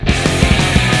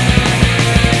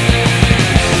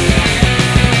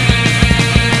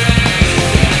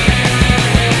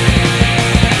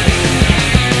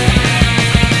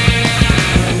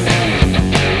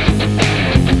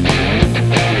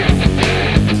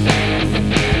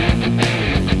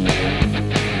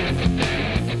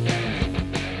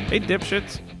Hey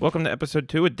dipshits, welcome to episode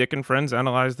 2 of Dick and Friends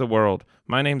Analyze the World.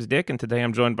 My name's Dick, and today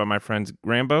I'm joined by my friends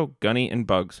Rambo, Gunny, and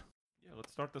Bugs. Yeah,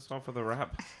 let's start this off with a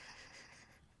rap.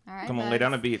 All right, Come on, lay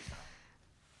down a beat.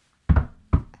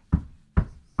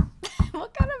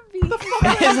 What kind of beat?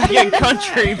 It's like a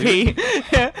country beat.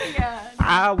 Yeah.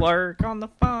 I work on the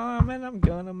farm and I'm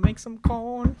gonna make some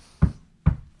corn.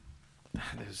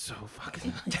 That is so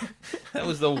fucking... That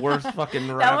was the worst fucking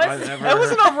rap I've ever That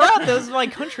wasn't a rap. That was my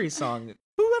country song.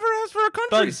 Whoever asked for a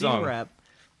country Bugsy song? rap.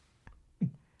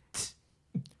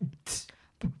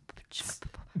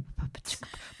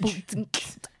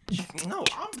 No,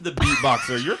 I'm the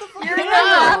beatboxer. You're the fucking You're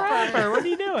rapper. Rapper, what are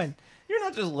you doing? You're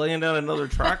not just laying down another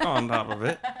track on top of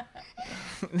it.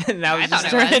 Now we just it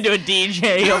turned was. into a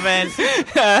DJ event.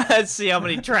 Let's see how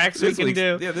many tracks we can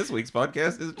do. Yeah, this week's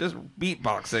podcast is just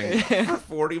beatboxing for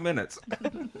 40 minutes.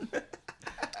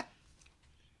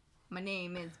 My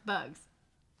name is Bugs.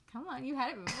 Come on, you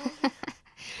had it before.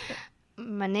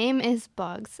 My name is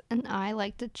Bugs, and I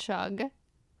like to chug.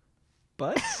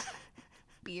 Bugs?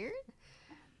 Beard?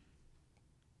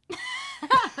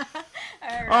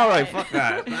 All right, fuck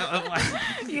that.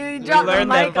 You We dropped the learned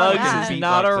mic that on Bugs that. is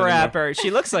not a Beatbox anymore. rapper.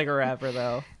 She looks like a rapper,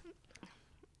 though.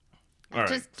 All right,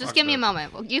 Just fuck give me a that.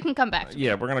 moment. Well, you can come back.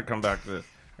 Yeah, we're gonna come back to this.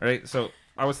 Right? So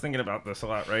I was thinking about this a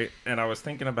lot, right? And I was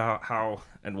thinking about how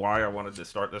and why I wanted to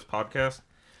start this podcast,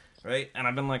 right? And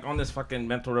I've been like on this fucking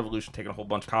mental revolution, taking a whole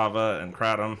bunch of Kava and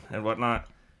Kratom and whatnot,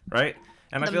 right?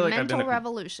 And The I feel like I've mental been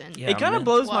revolution. Yeah, It kind of man.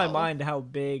 blows my Whoa. mind how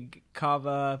big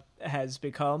Kava has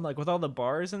become, like with all the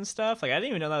bars and stuff. Like I didn't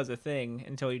even know that was a thing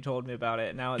until you told me about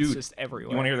it. Now it's Dude, just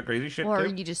everywhere. You want to hear the crazy shit Or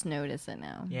too? you just notice it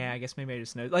now. Yeah, I guess maybe I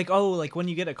just know. Like, oh, like when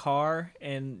you get a car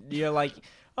and you're like,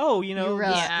 oh, you know,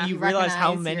 You you realize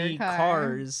how recognize many your car.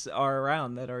 cars are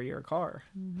around that are your car.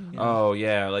 Oh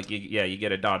yeah, like you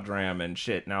get a Dodge Ram and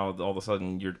shit. Now all of a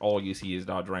sudden all you see is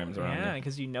Dodge Rams around Yeah, you.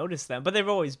 because you notice them, but they've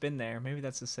always been there. Maybe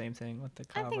that's the same thing with the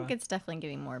I Kava. think it's definitely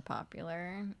getting more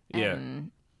popular. Yeah.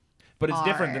 And But it's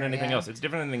different than anything yeah. else. It's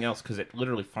different than anything else because it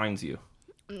literally finds you,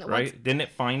 What's- right? Didn't it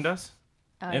find us?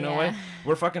 In a way,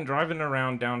 we're fucking driving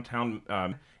around downtown,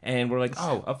 and we're like,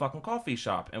 oh, a fucking coffee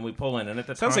shop, and we pull in, and at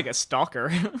the Sounds time, like a stalker.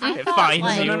 I It thought, finds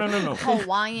like, you. no.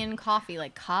 Hawaiian coffee,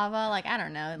 like Kava, like I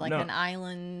don't know, like No. an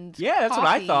island. Yeah, that's what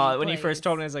I coffee thought when you place. first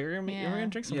told me. I was like, we're Yeah. gonna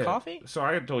drink some Yeah. coffee. So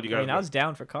I had told you I guys. mean, I was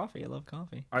down for coffee. I love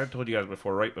coffee. I had told you guys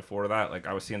before, right before that, like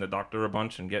I was seeing the doctor a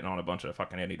bunch and getting on a bunch of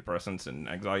fucking antidepressants and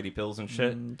anxiety pills and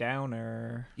shit.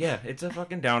 Downer. Yeah, it's a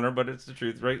fucking downer, but it's the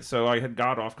truth, right? So I had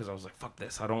got off because I was like, fuck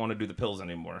this, I don't want to do the pills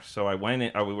anymore. So I went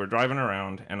in, we were driving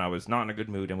around, and I was not in a good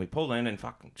mood, and we pulled in, and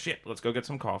fucking shit, let's go get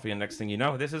some coffee, and next thing you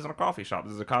know, this isn't a coffee shop,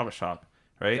 this is a Kava shop,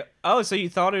 right? Oh, so you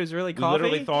thought it was really We coffee?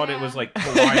 literally thought it was Yeah. like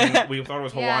Hawaiian, we thought it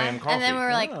was Yeah. Hawaiian coffee. And then we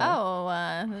were like,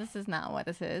 Oh. this is not what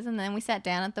this is. And then we sat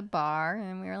down at the bar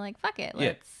and we were like, fuck it, Yeah.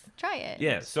 let's try it.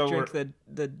 yeah, so we're, Drink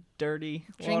the dirty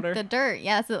Drink water. the dirt.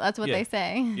 Yeah, that's what Yeah. they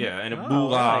say. yeah, and a Oh,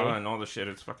 bula right. and all the shit,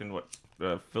 it's fucking what,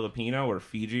 Filipino or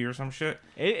Fiji or some shit.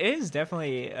 It is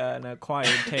definitely an acquired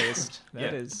taste.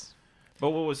 That Yeah. is. But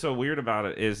what was so weird about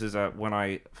it is that when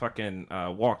I fucking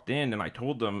walked in and I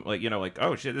told them, like, you know, like,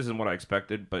 oh shit, this isn't what I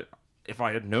expected, but if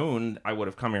I had known, I would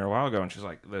have come here a while ago. And she's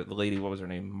like, the lady, what was her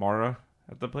name, Mara,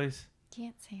 at the place?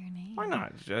 Can't say her name. Why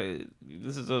not?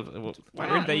 This is a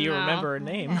why Weird that you No. remember her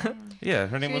name. yeah,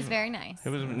 her She name was very nice.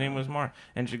 her name was Mara,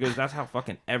 and she goes, that's how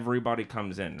fucking everybody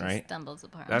comes in, Just right? stumbles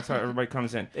upon. That's how everybody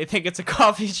comes in. They think it's a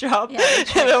coffee shop. Yeah, and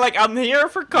they're like, I'm here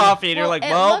for coffee. And you're like, it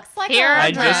well, looks like here a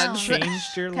I drugs. just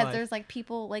changed your because life. there's like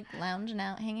people like lounging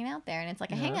out, hanging out there, and it's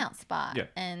like a hangout spot. Yeah.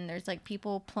 And there's like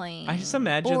people playing. I just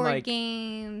imagine, board like-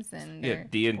 games and Yeah, they're-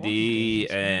 D&D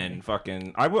games, and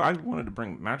fucking... I wanted to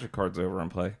bring Magic cards over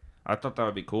and play. I thought that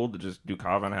would be cool to just do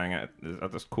Kava and hang out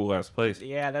at this cool-ass place.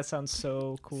 Yeah, that sounds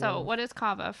so cool. So, what is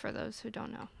Kava for those who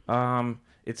don't know?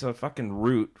 It's a fucking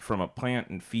root from a plant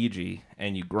in Fiji,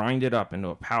 and you grind it up into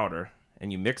a powder,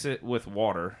 and you mix it with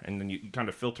water, and then you kind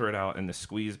of filter it out in the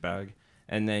squeeze bag,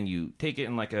 and then you take it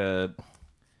in like a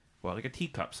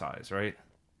teacup size, right?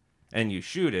 And you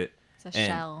shoot it, It's a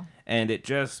shell. and it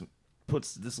just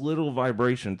puts this little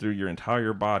vibration through your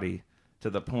entire body to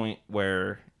the point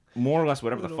where more or less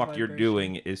whatever the Little fuck you're vibration.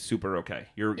 doing is super okay.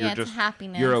 You're Yeah, it's just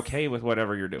happiness. you're okay with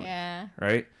whatever you're doing. Yeah.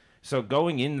 Right? So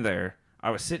going in there, I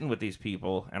was sitting with these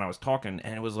people and I was talking,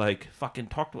 and it was like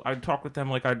I'd talk with them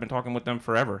like I'd been talking with them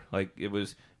forever. Like it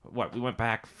was we went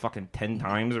back fucking 10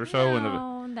 times or so,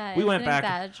 and that we is went an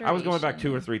back. I was going back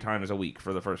 2 or exaggeration. 3 times a week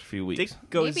for the first few weeks. Dick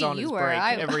goes Maybe on you his were. break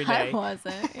I, every I day.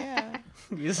 wasn't. Yeah.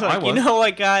 He's I like, you was. know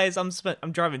what, guys?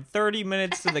 I'm driving 30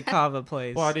 minutes to the Kava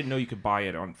place. Well, I didn't know you could buy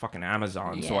it on fucking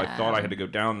Amazon, so I Yeah. thought I had to go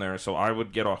down there. So I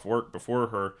would get off work before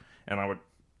her, and I would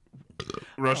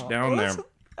rush down there.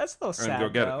 That's a little and go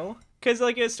sad get it. though. Because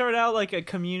like it started out like a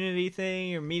community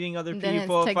thing, or meeting other Then it's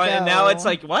people, to and now it's go.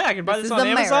 like, what? I can buy This this is on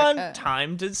Amazon. America.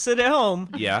 Time to sit at home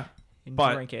Yeah, and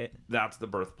but drink it. that's the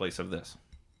birthplace of this.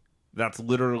 That's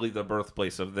literally the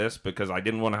birthplace of this because I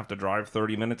didn't want to have to drive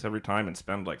 30 minutes every time and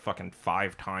spend like fucking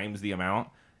 5 times the amount.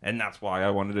 And that's why I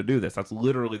wanted to do this. That's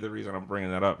literally the reason I'm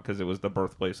bringing that up because it was the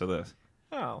birthplace of this.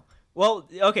 Oh. Well,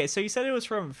 okay, so you said it was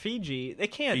from Fiji. They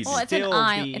can't Fiji. Well, still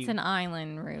it's be... an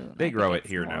island root. They I grow think it it's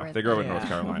here now. more They grow it in than North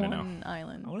Carolina now. one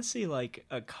island. I want to see like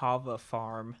a kava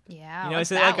farm. Yeah. You know,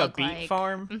 what's is it that like a look beet like?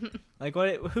 farm? Like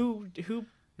what? Who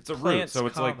It's a root, plants so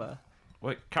it's kava?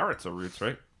 like carrots are roots,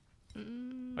 right?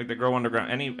 Like they grow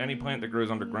underground. Any plant that grows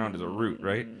underground is a root,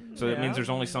 right? So that Yeah. means there's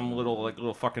only some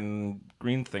little fucking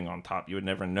green thing on top. You would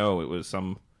never know it was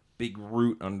some big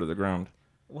root under the ground.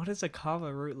 What does a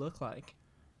kava root look like?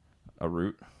 A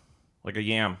root, like a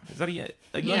yam. Is that a yam?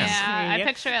 Yeah, I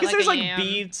picture it Because like there's a like yam.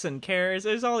 beets and carrots.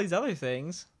 There's all these other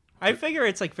things. I figure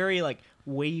it's like very like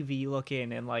wavy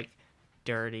looking and like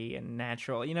dirty and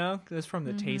natural. You know, just from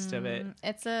the taste of it.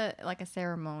 It's like a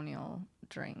ceremonial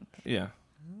drink. Yeah.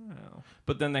 Oh.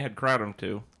 But then they had kratom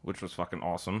too, which was fucking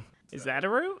awesome. Is that a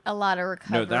root? A lot of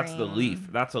recovery. No, that's the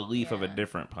leaf. That's a leaf of a Yeah.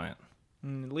 different plant.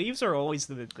 Leaves are always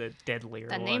the deadlier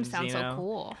That ones. name sounds you know? so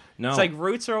cool. No, It's like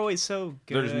roots are always so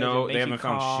good. there's no. and make They you haven't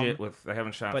found calm, shit with. They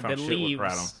haven't But found the shit leaves, with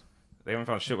kratom. They haven't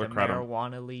found shit the with kratom.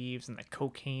 marijuana leaves and the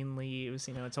cocaine leaves.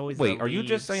 You know, it's always. Wait, the are you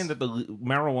just leaves. saying that the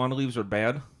marijuana leaves are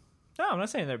bad? No, I'm not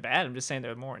saying they're bad. I'm just saying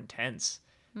they're more intense.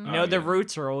 You Oh, know, the yeah.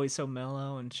 roots are always so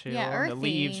mellow and chill. Yeah, and earthy. the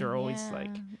leaves are always yeah.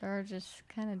 like They're just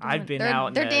kind of. I've been they're, out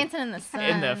in They're the- dancing in the sun.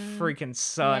 in the freaking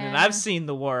sun, and Yeah. I've seen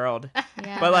the world.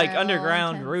 Yeah, But like they're a little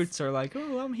underground intense. roots are like,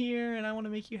 oh, I'm here and I want to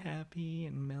make you happy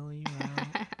and mellow you out.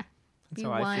 That's Be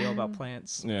how I feel about one.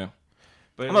 plants. Yeah,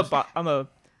 but I'm a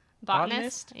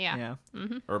Botanist? Yeah. Yeah,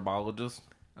 herbologist.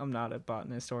 I'm not a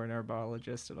botanist or an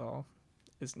herbologist at all.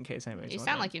 Just in case anybody's You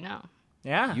wondering. sound like you know.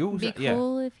 Yeah. You Be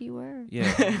cool if you were.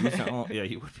 Yeah, you sound, yeah,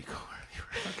 you would be cool. if you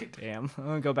were fucking- Damn. I'm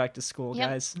gonna go back to school, Yep.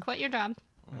 guys. Quit your job.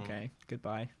 Okay.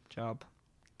 Goodbye. Job.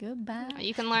 Goodbye.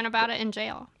 You can learn about it in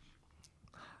jail.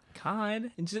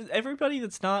 God. It's just everybody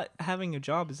that's not having a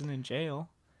job isn't in jail.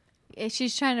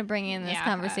 She's trying to bring in this Yeah.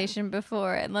 conversation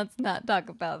before, and let's not talk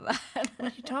about that.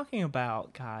 What are you talking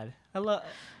about? God. I love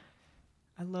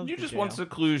You the just jail. want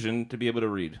seclusion to be able to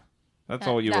read. That's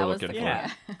all you That were was looking the- for.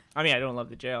 Yeah. I mean, I don't love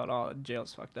the jail at all.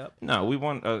 Jail's fucked up. No, we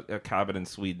want a cabin in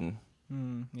Sweden.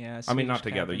 Yeah. I mean, not Swedish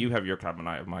together. cabin. You have your cabin,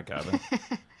 I have my cabin.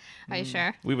 Are you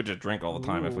sure? We would just drink all the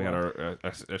time if we had Ooh.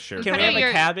 a shared Can we Put have cabin. your-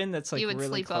 a cabin that's like you would really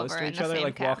sleep close over to in each the other, same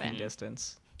like walking cabin.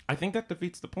 distance? I think that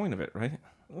defeats the point of it, right?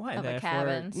 Why? Of then a if we're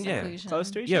cabin, Yeah. seclusion.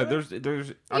 close to each Yeah, other?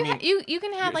 there's. I mean, you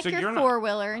can have yeah, like so your you're not-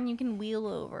 4-wheeler and you can wheel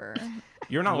over.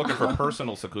 you're not looking for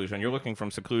personal seclusion. You're looking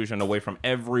from seclusion away from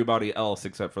everybody else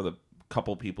except for the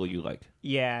couple people you like.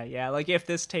 Yeah. Like if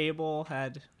this table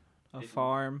had a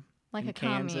farm, Like in a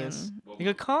Kansas, commune. like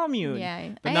a commune, Yeah,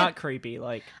 but I not have- creepy.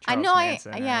 Like I Charles know.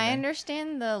 Manson or I anything.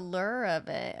 understand the lure of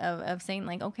it, of saying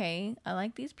like, okay, I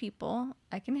like these people.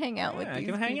 I can hang out with Yeah, I these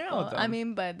can hang people. out with I them.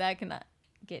 mean, but that can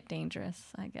get dangerous,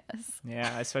 I guess.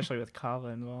 Yeah, especially with Kava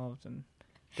involved and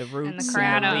the And roots the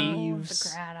kratom. leaves.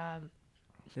 The kratom.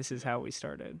 This is how we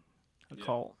started a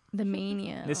cult. The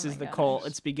mania. This Oh is my the cult.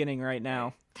 gosh. It's beginning right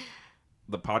now.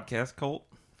 The podcast cult,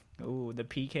 Ooh, the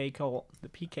PK cult. The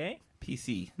PK?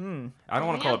 PC. I don't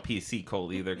want to call it PC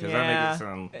cult either because that Yeah. makes it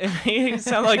sound. It makes it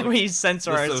sound like we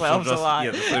censor the social ourselves a lot.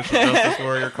 Yeah, the social justice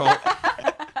warrior cult.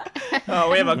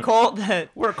 Oh, we have a cult that.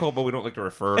 We're a cult, but we don't like to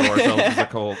refer to ourselves as a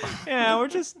cult. Yeah, we're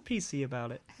just PC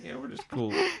about it. Yeah, we're just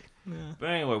cool. But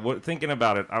anyway, thinking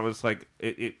about it, I was like,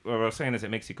 what I was saying is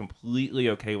it makes you completely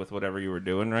okay with whatever you were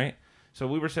doing, right? So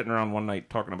we were sitting around one night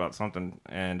talking about something,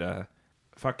 and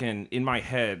fucking in my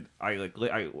head,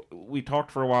 we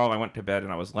talked for a while. I went to bed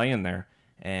and I was laying there,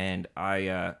 and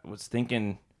I was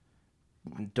thinking,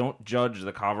 don't judge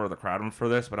the Kava or the kratom for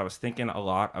this, but I was thinking a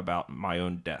lot about my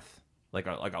own death, like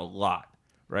a lot,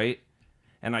 right?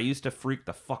 And I used to freak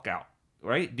the fuck out,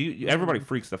 right? Everybody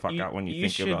freaks the fuck out when you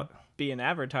think should about. be an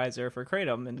advertiser for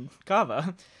kratom and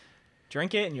Kava.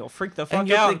 Drink it and you'll freak the fuck And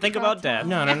you'll out think and think about death.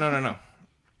 No.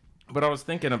 But I was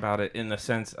thinking about it in the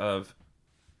sense of,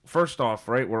 first off,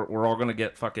 right, we're all gonna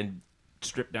get fucking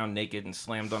stripped down naked and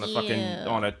slammed on a fucking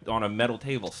Yeah. on a metal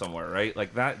table somewhere, right?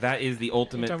 Like that is the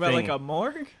ultimate Talking thing. about like a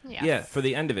morgue? Yes. Yeah, for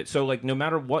the end of it. So like, no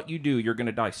matter what you do, you're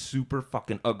gonna die super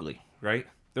fucking ugly, right?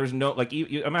 There's no like you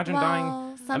imagine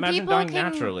dying. Some Imagine people dying can,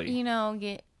 naturally.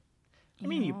 Get. I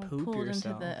mean, you poop pulled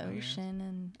yourself, into I the guess. ocean,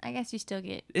 and I guess you still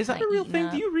get. Is that like, a real eaten thing?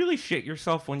 up. Do you really shit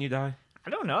yourself when you die? I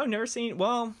don't know. I've never seen.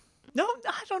 Well, No,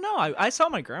 I don't know. I saw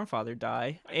my grandfather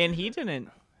die, and he didn't.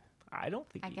 I don't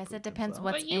think. I he guess it pooped depends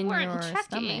himself. what's But you in weren't your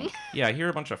checking. stomach. Yeah, I hear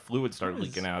a bunch of fluid start Yes.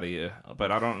 leaking out of you,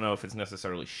 but I don't know if it's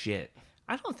necessarily shit.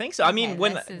 I don't think so. I mean, Okay,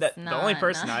 when this is the only not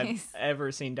person nice. I've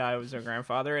ever seen die was my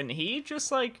grandfather, and he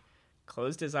just like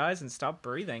closed his eyes and stopped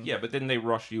breathing. Yeah, but didn't they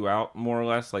rush you out more or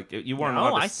less? Like you weren't No, allowed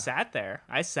to I sat there.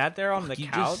 I sat there on the you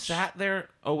couch. just sat there.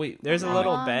 Oh wait, There's a How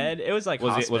little long? bed. It was like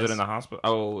was hospice. it in the hospital?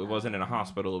 Oh, it wasn't in a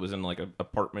hospital. It was in like an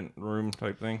apartment room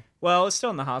type thing. Well, it was still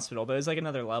in the hospital, but it was like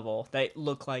another level that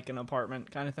looked like an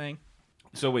apartment kind of thing.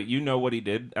 So wait, you know what he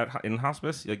did in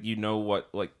hospice? Like you know what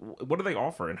do they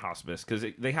offer in hospice? Because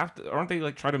they have to, aren't they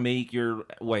like try to make your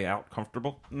way out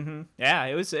comfortable? Mm-hmm. Yeah,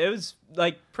 it was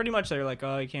like pretty much they're like,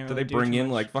 oh, you can't. Do Really they bring too in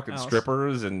much like fucking else.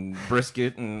 strippers and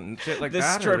brisket and shit like The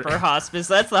that? stripper hospice.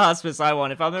 That's the hospice I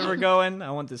want. If I'm ever going,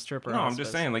 I want the stripper. No, I'm hospice.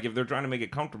 just saying, like if they're trying to make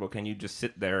it comfortable, can you just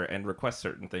sit there and request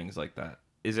certain things like that?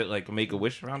 Is it like Make a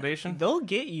Wish Foundation? They'll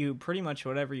get you pretty much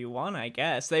whatever you want, I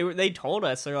guess. They told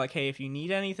us they're like, hey, if you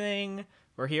need anything,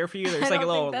 we're here for you. There's I like a don't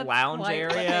little think that's lounge quite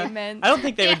what area. they meant. I don't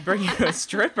think they would bring you a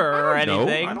stripper or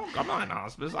anything. No, I'm not in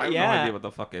hospice. I have no Yeah. idea what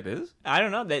the fuck it is. I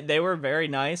don't know. They were very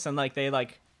nice and like they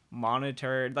like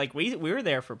monitored. Like we were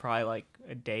there for probably like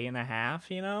a day and a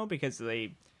half, you know, because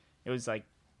it was like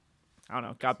I don't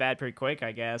know, got bad pretty quick,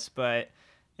 I guess. But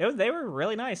they were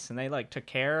really nice and they like took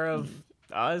care of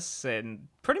us and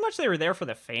pretty much they were there for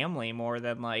the family more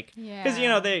than like because you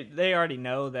know they already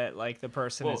know that like the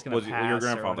person is going to pass. Your or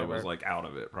grandfather whatever. was like out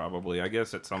of it probably, I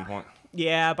guess, at some point.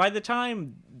 Yeah, by the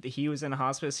time he was in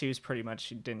hospice, he was pretty much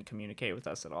he didn't communicate with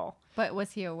us at all. But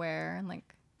was he aware?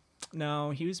 Like,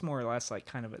 No, he was more or less like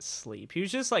kind of asleep. He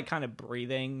was just like kind of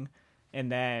breathing, and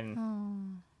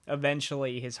then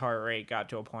eventually his heart rate got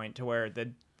to a point to where the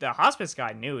hospice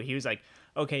guy knew. He was like,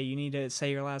 "Okay, you need to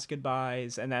say your last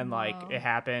goodbyes," and then like Wow. it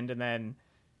happened, and then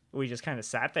we just kind of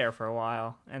sat there for a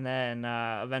while, and then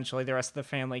eventually the rest of the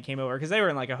family came over because they were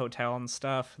in like a hotel and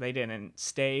stuff. They didn't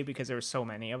stay because there were so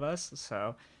many of us,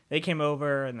 so they came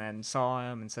over and then saw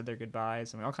him and said their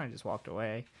goodbyes, and we all kind of just walked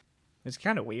away. It's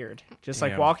kind of weird. Just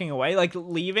like Damn. walking away, like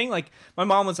leaving. Like my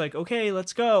mom was like, "Okay,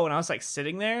 let's go." And I was like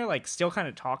sitting there, like still kind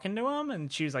of talking to him.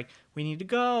 And she was like, "We need to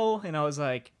go." And I was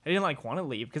like, I didn't like want to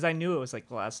leave because I knew it was like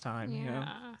the last time, you know?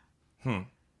 Yeah.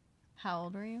 how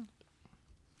old were you?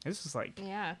 This was like,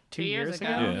 Yeah. 2 years years ago.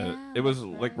 ago? Yeah, yeah, it was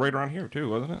that's like right around here too,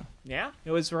 wasn't it? yeah,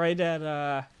 it was right at,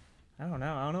 I don't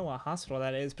know what hospital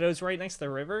that is, but it was right next to the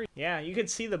river. Yeah, you could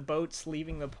see the boats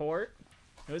leaving the port.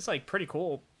 It was like pretty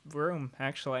cool room,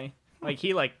 actually. Like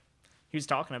he was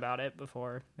talking about it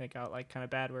before it got like kind of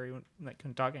bad where he like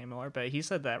couldn't talk anymore. But he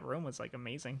said that room was like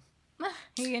amazing.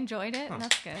 He enjoyed it.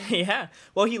 That's good. Yeah.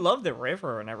 Well, he loved the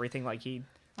river and everything. Like he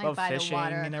Like loved by the fishing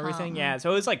water, and everything. huh? Yeah. So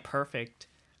it was like perfect.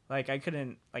 Like I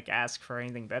couldn't like ask for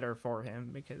anything better for him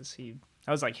because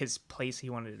that was like his place he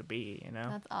wanted to be. You know.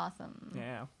 That's awesome.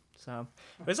 Yeah. So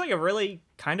it was like a really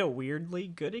kind of weirdly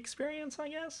good experience, I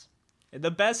guess.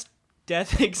 The best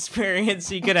death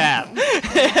experience you could have.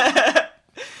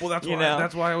 Well, that's You why know?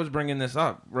 that's why I was bringing this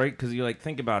up, right? Because you like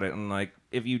think about it, and like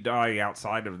if you die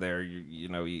outside of there,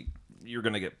 you're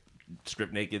gonna get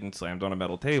stripped naked and slammed on a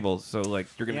metal table. So like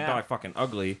you're gonna Yeah. die fucking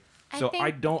ugly. I So think-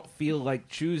 I don't feel like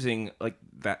choosing like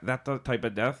that type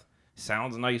of death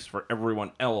sounds nice for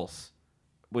everyone else,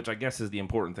 which I guess is the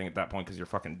important thing at that point because you're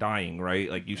fucking dying, right?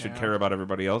 Like you should Yeah. care about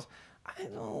everybody else. I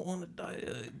don't want to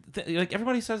die. Like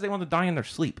everybody says they want to die in their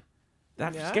sleep.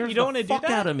 That Yeah? scares You don't the wanna do fuck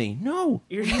that? out of me. No.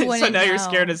 You're, You so wouldn't now you're know.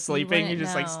 scared of You sleeping. You wouldn't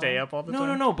just like know. stay up all the No,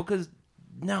 time. no, because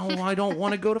now I don't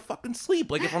want to go to fucking sleep.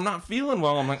 Like if I'm not feeling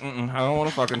well, I'm like, I don't want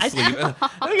to fucking sleep.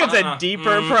 I think it's a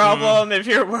deeper problem if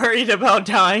you're worried about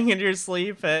dying in your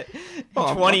sleep at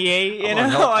Oh, 28. You I'm know,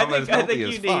 unhealthy- I I'm as think healthy you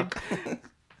as need. fuck.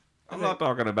 I'm not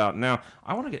talking about now.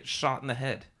 I want to get shot in the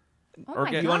head. Oh Or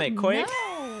my get- You want it God, quick?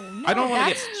 No, I don't want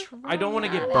to that's get. I don't want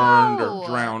to get traumatic. burned or No.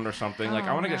 drowned or something. Like I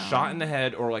Oh, want to get no. shot in the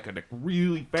head or like a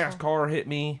really fast car hit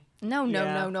me. No,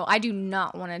 Yeah. no. I do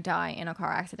not want to die in a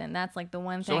car accident. That's like the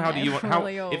one So thing. how do you? How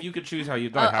really hope. if you could choose how you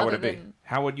die? How would it other be? than-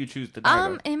 How would you choose to die?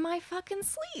 though? in my fucking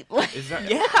sleep. Is that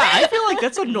Yeah, I feel like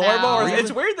that's a normal. No.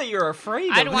 It's weird that you're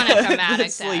afraid. I'd of want a the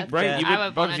traumatic sleep death. right? death. You I would,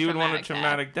 would Bugs. want a You would want a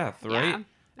traumatic traumatic death, Yeah, right?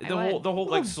 I The whole, would. the whole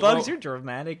Well, like slow. bugs are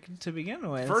dramatic to begin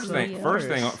with. First so thing, of first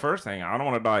thing, course. first thing. I don't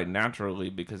want to die naturally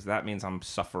because that means I'm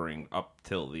suffering up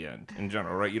till the end in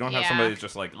general, right? You don't have Yeah. somebody that's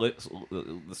just like the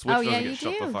switch Oh doesn't yeah, get you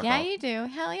shut the do. fuck Yeah, off. you do.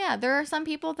 Hell yeah. There are some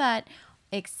people that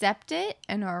accept it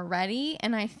and are ready,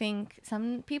 and I think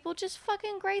some people just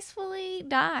fucking gracefully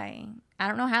die. I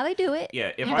don't know how they do it.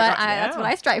 Yeah, if but I got, that's what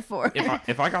I strive for.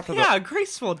 if I got to the Yeah,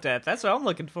 graceful death. That's what I'm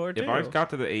looking forward to. if I got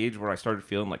to the age where I started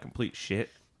feeling like complete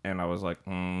shit, and I was like,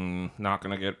 not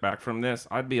gonna get back from this,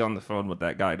 I'd be on the phone with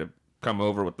that guy to come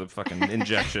over with the fucking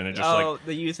injection and just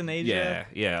the euthanasia.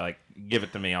 yeah, like give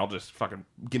it to me. I'll just fucking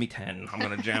give me 10. I'm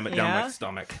gonna jam it down Yeah? my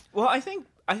stomach. Well, I think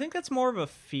that's more of a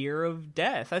fear of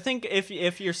death. I think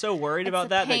if you're so worried about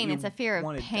that, pain. that you It's a fear of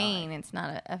wanna pain. die. It's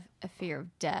not a fear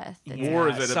of death. It's Yeah, Or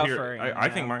is it a fear? suffering, I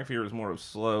think yeah. my fear is more of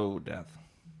slow death.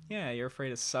 Yeah, you're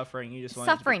afraid of suffering. You just want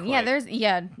suffering. It to be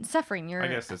Yeah, quick. suffering. You're. I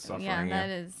guess it's suffering, Yeah, yeah. that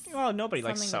is. Well, nobody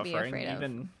likes something to be suffering. afraid of.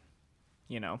 Even,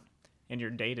 in your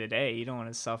day to day, you don't want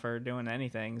to suffer doing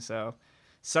anything. So,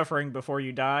 suffering before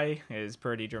you die is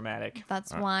pretty dramatic.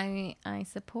 That's why I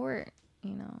support,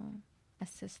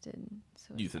 assisted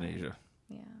suicide. Euthanasia.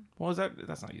 Yeah. Well,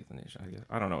 that's not euthanasia, I guess.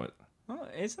 I don't know it. Well,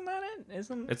 isn't that it?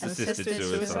 Isn't It's assisted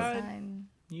suicide.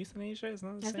 euthanasia?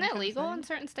 Isn't Isn't it legal in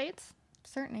certain states?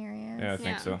 Certain areas. Yeah, I think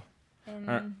Yeah. so. In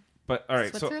All right. But all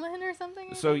right, Switzerland or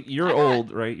something. so you're I thought-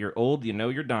 old, right? You're old. You know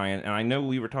you're dying, and I know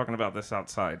we were talking about this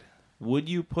outside. Would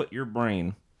you put your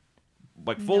brain,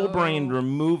 like full No. brain,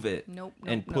 remove it, Nope.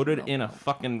 and put it in a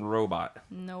fucking robot?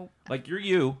 Nope. Like you're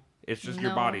you. It's just your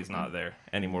No. body's not there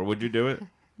anymore. Would you do it?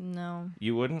 No.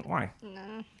 You wouldn't? Why?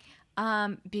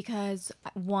 No. Because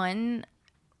one,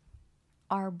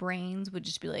 our brains would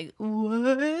just be like,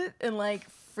 what? And like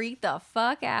freak the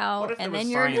fuck out. What if And there then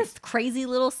was you're science? this crazy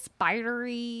little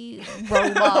spidery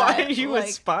robot. Why are you like,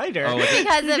 a spider? Oh, it's-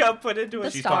 Because you of got put into a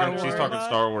the She's Star talking. She's Wars. talking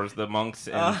Star Wars. The monks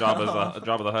in Jabba the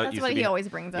Hutt. That's used what to he be, always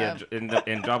brings yeah, up. in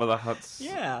Jabba the Hutt's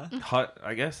Yeah. hut.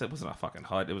 I guess it wasn't a fucking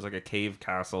hut. It was like a cave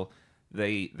castle. There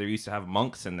used to have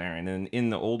monks in there, and then in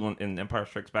the old one, in Empire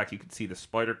Strikes Back, you could see the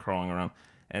spider crawling around.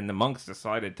 And the monks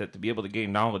decided to be able to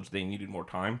gain knowledge, they needed more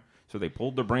time. So they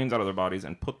pulled their brains out of their bodies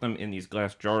and put them in these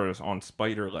glass jars on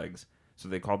spider legs. So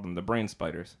they called them the brain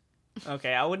spiders.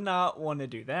 Okay, I would not want to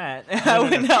do that. I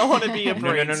would not want to be a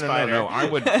brain No. spider. I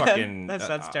would fucking. That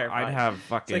sounds terrifying. I'd have It's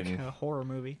fucking, like a horror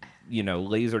movie.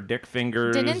 laser dick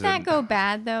fingers. Didn't that and- go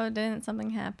bad though? Didn't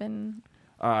something happen?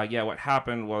 Yeah, what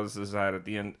happened is that at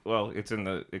the end, well, it's in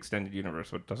the extended universe,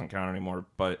 so it doesn't count anymore.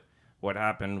 But what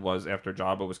happened was after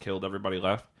Jabba was killed, everybody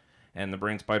left, and the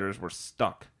brain spiders were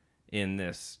stuck in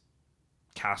this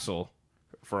castle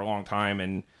for a long time,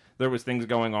 and there was things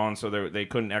going on, so they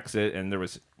couldn't exit, and there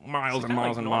was miles and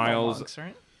miles and miles. Monks,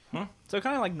 right? Huh? So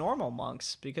kind of like normal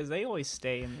monks because they always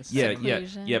stay in this.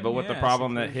 Seclusion. Yeah. But what the Yeah,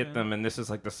 problem that hit seclusion. them, and this is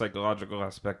like the psychological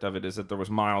aspect of it, is that there was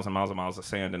miles and miles and miles of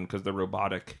sand, and because they're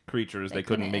robotic creatures, they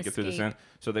couldn't couldn't make it through the escape. sand,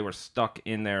 so they were stuck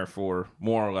in there for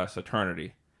more or less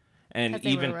eternity. And 'Cause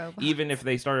they were robots. even if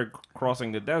they started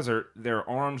crossing the desert, their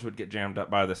arms would get jammed up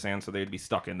by the sand, so they'd be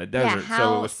stuck in the Yeah, desert. how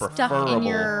so it was stuck preferable. in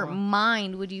your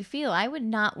mind would you feel? I would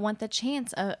not want the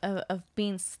chance of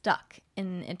being stuck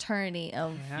in eternity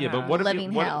of Yeah, but what if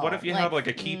living you hell. what if you have Like,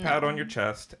 like a keypad on your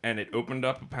chest and it opened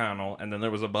up a panel and then there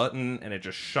was a button and it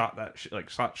just shot that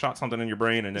shot something in your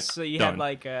brain and it's So you done. had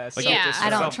like a Like Yeah. it's a I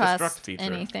don't self-destruct trust feature.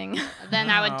 anything. Then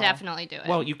I would No. definitely do it.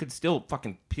 Well, you could still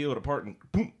fucking peel it apart and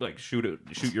boom, like shoot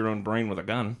your own brain with a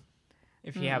gun.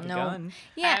 if you have no. a gun.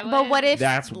 Yeah, I but would- what if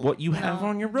That's what you have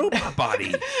on your robot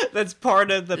body. That's part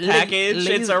of the package. It's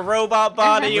laser- a robot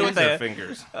body with Laser a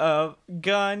fingers.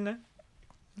 gun.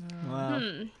 Wow.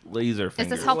 Laser is fingers.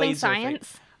 this helping Laser fi-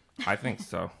 science? I think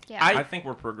so. Yeah. I think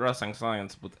we're progressing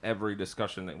science with every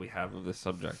discussion that we have of this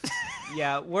subject.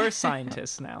 Yeah, we're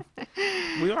scientists now.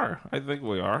 We are. I think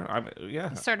we are.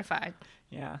 Yeah. Certified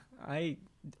Yeah, by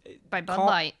Bud Call-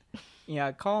 Light.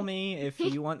 call me if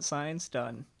you want science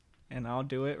done, and I'll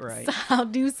do it right. I'll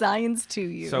do science to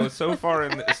you. So far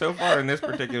in this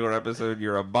particular episode,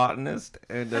 you're a botanist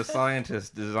and a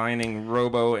scientist designing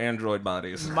robo android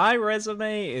bodies. My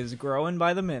resume is growing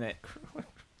by the minute.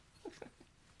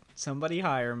 Somebody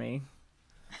hire me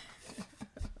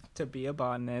to be a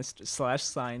botanist /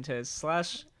 scientist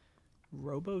 /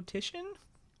 robotician.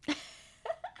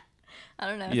 I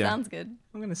don't know. Yeah. Sounds good.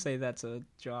 I'm gonna say that's a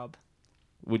job.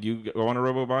 Would you go on a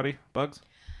robo body, Bugs?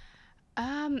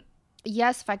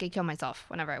 Yes, if I could kill myself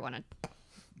whenever I wanted.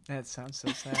 That sounds so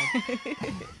sad.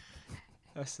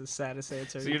 That's the saddest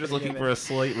answer. So you're just looking for a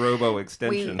slight robo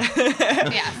extension.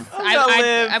 Yes, gonna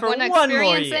live I for want to one more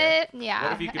experience year. it. Yeah.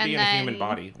 What if you could and be in a human then-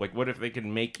 body? Like, what if they could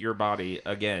make your body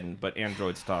again, but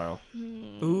android style?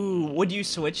 Ooh, would you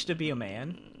switch to be a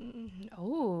man?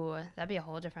 Oh, that'd be a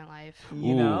whole different life.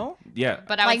 You Ooh, know? Yeah.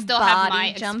 But I Like would still have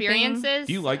body my jumping? experiences.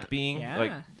 Do you like being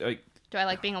Yeah. like? Do I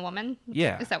like being a woman?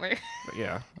 Yeah. Is that where?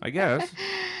 Yeah. I guess.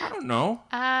 I don't know.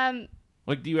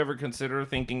 Like, do you ever consider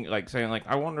thinking, like, saying, like,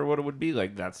 I wonder what it would be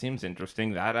like? That seems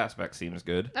interesting. That aspect seems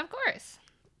good. Of course.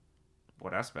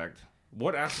 What aspect?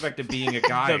 What aspect of being a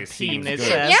guy The seems penis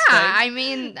good? aspect. Yeah, I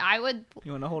mean, I would.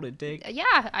 You want to hold a dick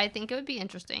Yeah, I think it would be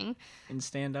interesting. and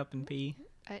stand up and pee?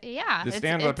 Yeah. The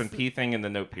stand up and pee thing and the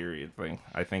no period thing,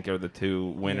 I think, are the two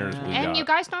winners we got. And you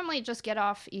guys normally just get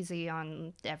off easy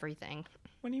on everything.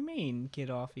 What do you mean, get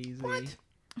off easy? What?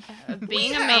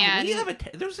 Being a man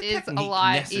there's a is a technique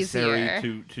lot necessary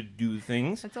easier. to do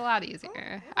things. It's a lot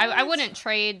easier. I wouldn't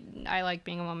trade. I like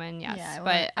being a woman, yes. Yeah,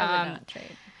 but I would not trade.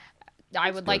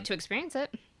 I would like good. to experience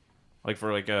it. Like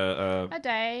for like A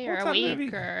day or What's a that week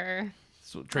movie? or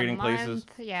trading a places.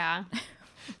 month. Yeah.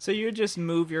 So you would just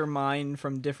move your mind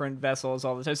from different vessels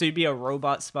all the time. So you'd be a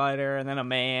robot spider and then a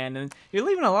man, and you're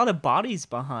leaving a lot of bodies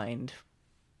behind.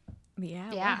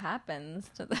 Yeah, Yeah. what happens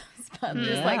to those bodies?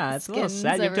 Yeah, Just, like, it's a little skins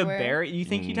sad. You have to everywhere. bury. You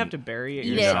think you'd have to bury it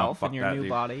Yeah. yourself No, in your fuck that, new dude.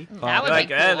 body? That would like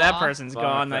be cool. that person's Fuck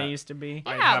gone. that. That used to be.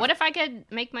 Yeah. What if I could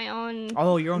make my own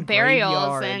Oh, your own burials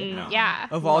graveyard and No. yeah.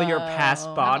 of all your past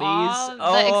Whoa. bodies.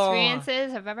 All the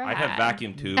experiences I've ever I'd had. have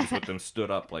vacuum tubes with them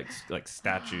stood up like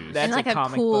statues. That's And, like, a a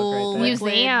comic cool book right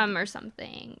there. museum or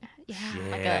something. Yeah.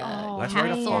 Yeah, a let's write a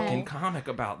tiny- fucking comic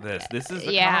about this. This is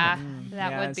the Yeah. comic.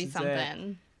 That Yeah, would this be is it.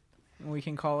 something. We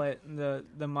can call it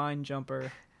the mind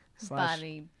jumper /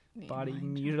 Body. body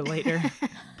mutilator.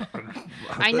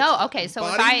 I know. Okay, so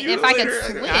if I could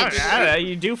switch. Yeah,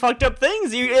 you do fucked up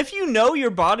things. If you know your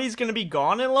body's gonna be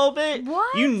gone in a little bit,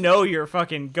 What? you know you're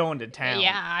fucking going to town.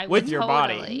 Yeah, I with would your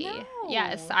totally. body. No.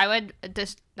 Yes, I would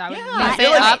just. I would Yeah, mess I it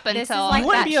feel like up this is until. like You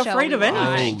wouldn't that be show afraid we of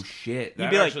anything. Oh shit! You'd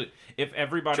That be like, actually, if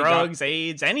everybody Drugs,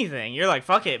 AIDS, anything. You're like,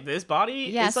 fuck it. This body.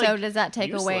 Yeah, is so like, does that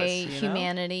take useless, away you know?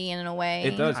 humanity in a way?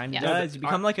 It does. Kind Yeah. of does. You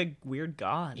become like a weird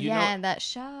god. You Yeah, know- that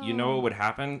show. you know what would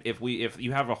happen if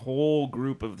you have a whole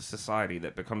group of society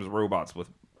that becomes robots with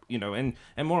and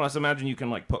more or less imagine you can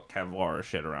like put Kevlar or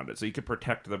shit around it so you could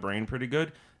protect the brain pretty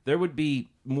good. There would be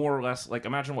more or less like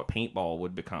imagine what paintball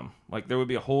would become. Like there would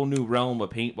be a whole new realm of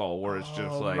paintball where it's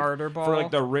just like murder ball? for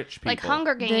like the rich people. like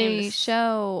Hunger The Games.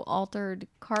 show Altered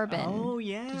Carbon. Oh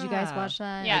yeah. Did you guys watch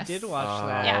that? Yeah. I did watch Oh,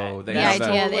 that. Yeah. they The have That's that-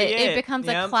 idea totally that it becomes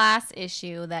Yep. a class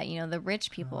issue that the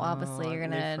rich people obviously Oh, are live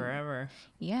gonna forever. are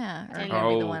And- gonna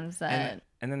be the Oh, ones that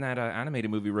and then that animated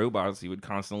movie Robots, you would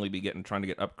constantly be trying to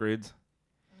get upgrades.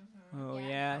 Oh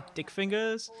yeah. Dick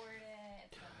fingers.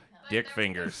 Dick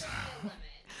fingers.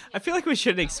 I feel like we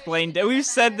should explain. We've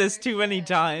said this too many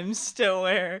times. Still,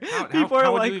 where How people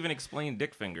are would like, you even explain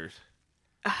dick fingers?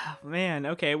 man,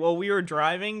 okay. Well, we were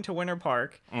driving to Winter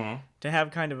Park Mm-hmm. to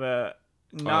have kind of a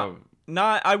Oh.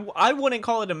 not. I wouldn't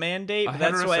call it a mandate, A but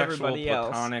that's what heterosexual everybody else.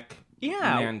 platonic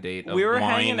Yeah, mandate of we were wine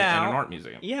hanging and out. an art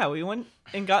museum. Yeah, we went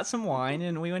and got some wine,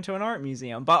 and we went to an art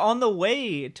museum. But on the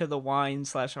way to the wine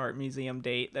 / art museum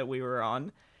date that we were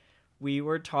on, we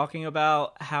were talking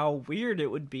about how weird it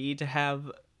would be to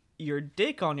have your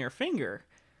dick on your finger.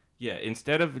 Yeah,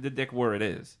 instead of the dick where it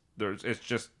is, it's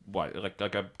just what like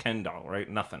a Ken doll, right?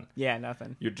 Nothing. Yeah,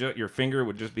 nothing. Your finger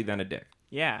would just be then a dick,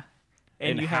 Yeah,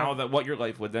 and you how have, what your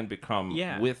life would then become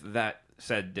Yeah. with that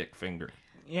said dick finger.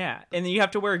 yeah, and then you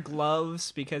have to wear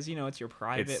gloves because it's your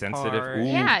private It's sensitive. part. Ooh.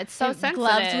 Yeah, it's so sensitive.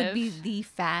 gloves would be the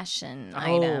fashion Oh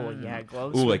item. yeah,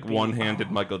 gloves. Ooh, would like be-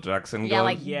 one-handed Michael Jackson. Yeah,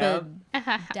 like gloves.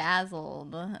 Yeah.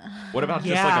 bedazzled. What about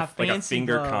just Yeah, like a fancy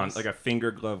finger gloves. like a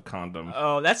finger glove condom?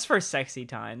 Oh, that's for sexy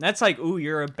time. That's like, ooh,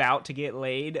 you're about to get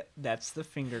laid. That's the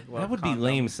finger glove. That would be condom.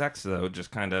 lame sex though.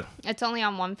 Just kind of. It's only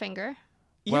on one finger.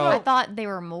 You Well, know, I thought they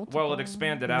were multiple. Well, it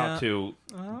expanded out to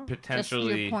Well, Just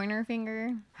potentially. your pointer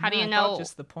finger. How do no, you I know? thought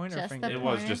just the pointer Just finger. the It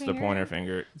was pointer just the finger? pointer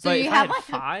finger. So But you if I have had like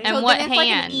five? And so what then it's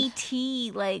hand? like an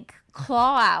ET like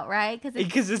claw out, right?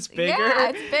 Because it's bigger. Yeah,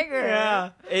 it's bigger. Yeah,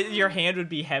 your hand would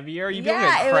be heavier. You'd be Yeah,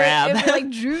 like a crab, It would be like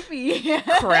droopy.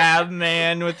 crab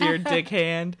man with your dick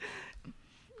hand.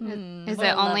 Is what it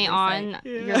a only lovely on sight.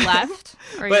 your left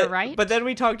or But your right? But then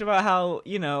we talked about how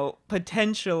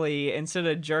potentially instead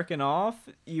of jerking off,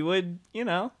 you would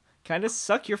kind of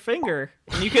suck your finger.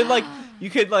 And you could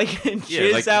jizz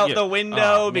like, out yeah. the window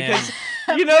Oh, man.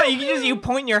 because you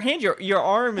point your hand. Your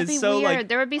arm That'd is be so weird. like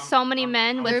there would be so many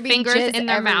men There with would be fingers jizz in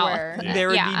their everywhere. mouth. Yeah. there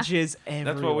would Yeah. be jizz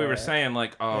everywhere. That's what we were saying.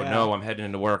 Like, oh Yeah. no, I'm heading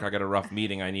into work. I got a rough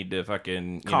meeting. I need to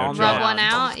fucking Calm jump. Rub one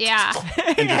out. Yeah.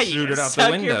 And yeah, just you shoot it out the suck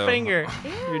your window. finger,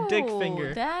 your dick Ew,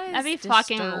 finger. That'd be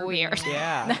fucking weird.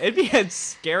 Yeah, it'd be a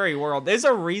scary world. There's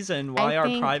a reason why I our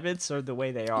think- privates are the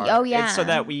way they are. Oh yeah. It's so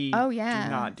that we do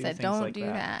not do so things don't like do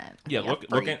that. Yeah, Be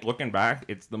a freak. looking back,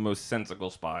 it's the most sensible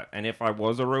spot. And if I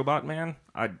was a robot man,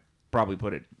 I'd probably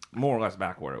put it more or less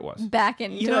back where it was. back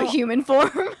into know- a human form.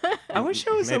 I wish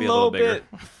it was Maybe a a little, little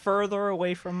bit further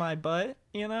away from my butt,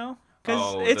 because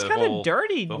Oh, it's the kind of whole-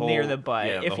 dirty near the butt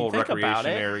Yeah, if the whole you think recreation about it.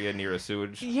 area near a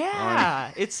sewage.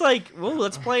 Yeah, it's like, well,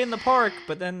 let's play in the park,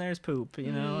 but then there's poop,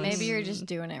 Maybe you're just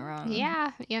doing it wrong.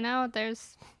 Yeah.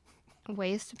 There's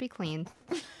ways to be clean,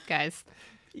 guys.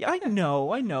 Yeah, I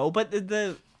know, but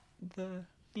the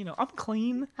I'm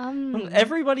clean. Um,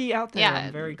 Everybody out there, yeah.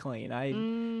 I'm very clean.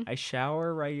 I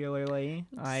shower regularly.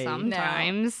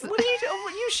 Sometimes. What do you do?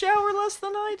 You shower less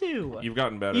than I do. You've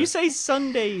gotten better. You say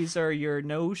Sundays are your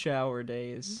no shower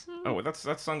days. Oh, well, that's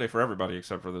Sunday for everybody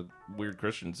except for the weird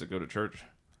Christians that go to church.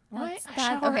 What? That's, I that,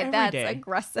 shower okay, every that's day.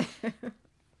 aggressive.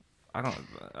 I don't.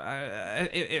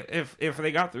 If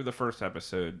they got through the first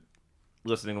episode,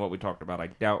 listening to what we talked about, I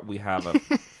doubt we have a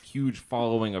huge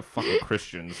following of fucking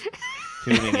Christians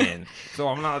tuning in. So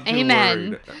I'm not too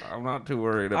Amen. worried. I'm not too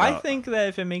worried about. I think that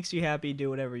if it makes you happy, do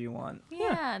whatever you want.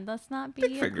 Yeah, let's not Dick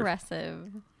be fingers.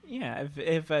 aggressive. Yeah,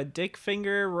 if a dick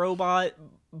finger robot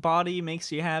body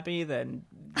makes you happy, then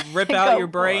rip Go out your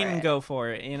for brain and it. go for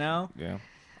it, Yeah.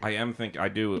 I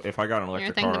do. If I got an You're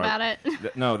electric thinking car, about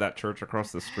it? No, that church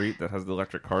across the street that has the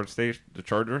electric car station, the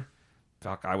charger.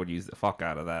 Fuck, I would use the fuck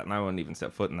out of that, and I wouldn't even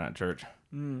step foot in that church.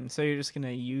 So you're just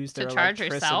gonna use their To charge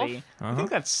electricity. yourself? I think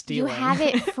that's You stealing. have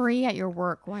it free at your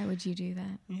work. Why would you do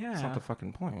that? That's Yeah. not the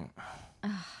fucking point.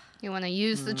 You want to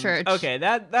use the church. Okay,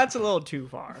 that's a little too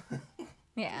far.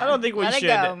 Yeah. I don't think we Let should.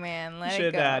 it go, man. Let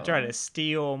should it go. try to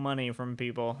steal money from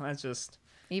people. That's just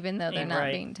Even though they're Ain't not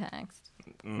right. being taxed.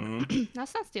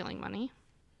 That's not stealing money.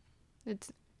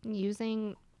 It's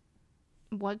using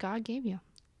what God gave you.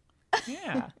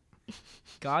 yeah.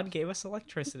 God gave us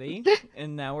electricity,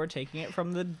 and now we're taking it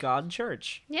from the God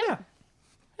Church. Yeah.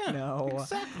 No.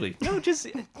 Exactly. No, just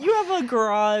you have a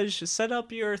garage. Set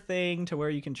up your thing to where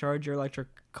you can charge your electric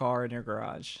car in your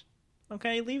garage.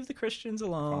 Okay, leave the Christians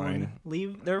alone.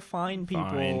 Fine. They're fine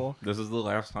people. Fine. This is the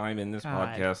last time in this God.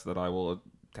 podcast that I will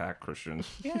attack Christians.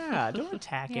 Yeah, don't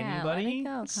attack Yeah, let anybody. it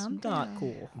go. It's Calm not down.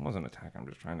 cool. It wasn't an attack. I'm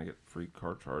just trying to get free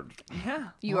car charged. Yeah.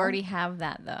 You well, already have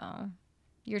that, though.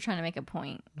 You're trying to make a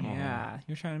point. Yeah,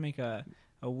 you're trying to make a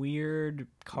weird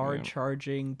car Yeah.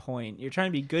 charging point. You're trying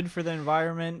to be good for the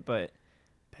environment, but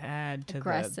bad to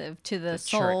Aggressive to the the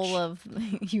soul church. of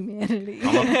humanity.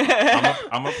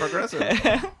 I'm a progressive.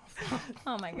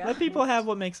 Oh my the. god. Let people have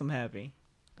what makes them happy.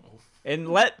 And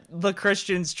let the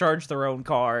Christians charge their own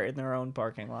car in their own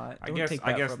parking lot. I Don't guess take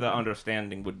I that guess from the them.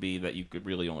 understanding would be that you could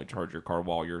really only charge your car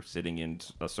while you're sitting in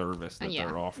a service that Yeah.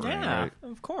 they're offering. Yeah, Right?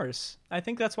 of course. I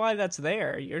think that's why that's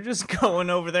there. You're just going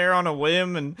over there on a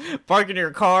whim and parking your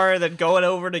car, then going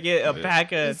over to get a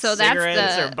pack of So that's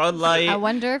cigarettes the- or Bud Light. I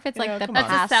wonder if it's You like know, the come on.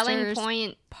 That's a selling pastor's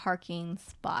point. parking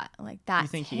spot. Like that's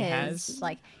think he his. has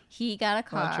Like he got a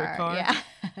car. electric car? Yeah.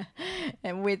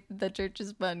 And with the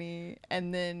church's money,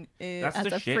 and then it That's has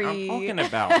the a shit free I'm talking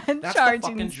about. That's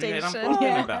charging the fucking shit I'm station. talking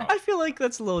Yeah. about. I feel like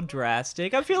that's a little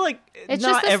drastic. I feel like It's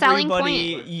not just the selling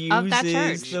everybody point of that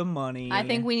uses church. the money. I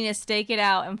think we need to stake it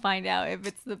out and find out if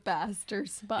it's the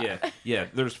pastor's spot. Yeah.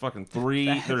 There's fucking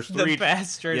three. There's the three.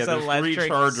 pastor's Yeah, there's three electric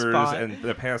chargers, spot. and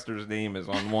the pastor's name is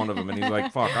on one of them. And he's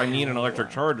like, "Fuck, I need an electric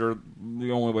charger.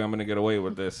 The only way I'm gonna get away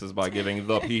with this is by giving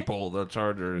the people the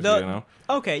chargers." The- You know?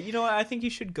 Okay, you know what? I think you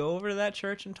should go over to that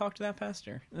church and talk to that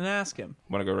pastor and ask him.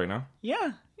 Want to go right now?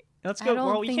 Yeah. Let's I go. don't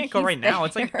Well, you think can't go he's right now.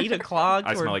 It's like there. 8 o'clock.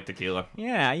 I or- smell like tequila.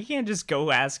 Yeah, you can't just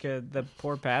go ask the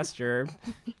poor pastor.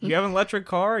 You have an electric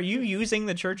car? Are you using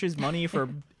the church's money for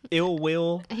ill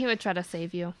will? He would try to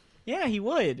save you. Yeah, he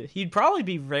would. He'd probably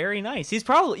be very nice. He'd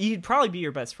probably be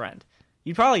your best friend.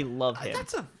 You'd probably love him.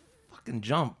 That's a fucking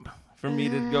jump for me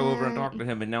to go over and talk to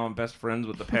him, and now I'm best friends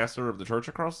with the pastor of the church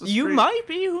across the street. You might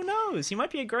be. Who knows? He might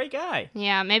be a great guy.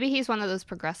 Yeah, maybe he's one of those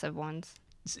progressive ones.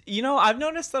 You know, I've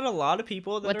noticed that a lot of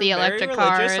people that With are the very electric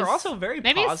religious cars. are also very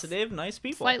Maybe it's positive, nice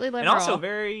people. slightly And also liberal.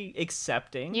 very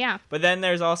accepting. Yeah. But then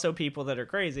there's also people that are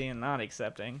crazy and not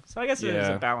accepting. So I guess there's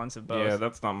Yeah. a balance of both. Yeah,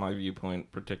 that's not my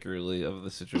viewpoint, particularly of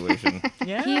the situation.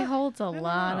 Yeah. He holds a don't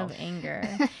lot know. of anger.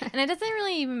 And it doesn't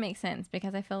really even make sense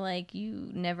because I feel like you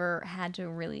never had to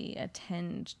really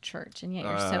attend church and yet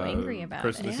you're so angry about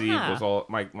Christmas it. Eve Yeah. was all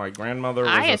my grandmother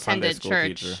was I a Sunday attended school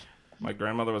church. teacher. My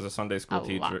grandmother was a Sunday school A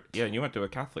teacher. lot. Yeah, and you went to a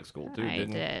Catholic school too, I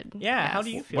didn't you? did. Yeah, how yes.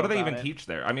 do you feel What do they about even it? teach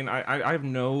there? I mean, I have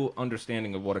no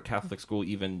understanding of what a Catholic school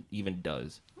even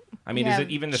does. I mean, Yeah, is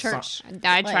it even the church?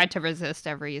 I Like- tried to resist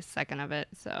every second of it,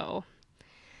 so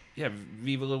Yeah,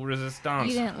 Viva la Resistance.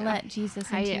 You didn't let Jesus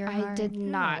into your I heart. did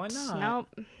not. why not?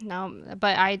 Nope.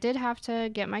 But I did have to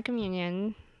get my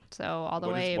communion, so all the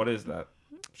way. What is that?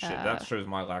 Shit, that shows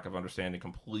my lack of understanding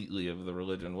completely of the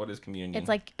religion. What is communion? It's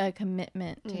like a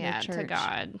commitment to yeah, the church. to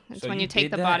God. It's So when you did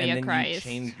take the that body and of then Christ.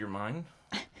 You changed your mind?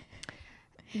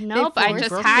 Nope, I forced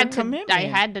just you had to to. commitment. I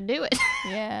had to do it.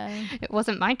 Yeah, It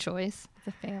wasn't my choice. it's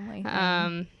a family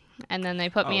thing. And then they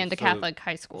put me Oh, into so- Catholic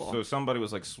high school. So somebody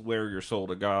was like, swear your soul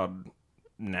to God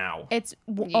now. It's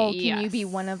can you be Yes.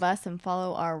 one of us and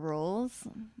follow our rules?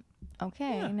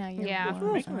 Okay, now you're Yeah.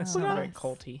 more Making this sound very nice.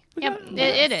 culty. Yep,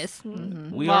 it is.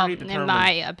 We Well, already in determined.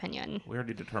 my opinion. We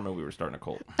already determined we were starting a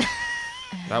cult.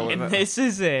 That was, And this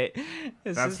is it.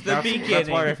 This is the beginning. That's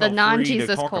why I felt free to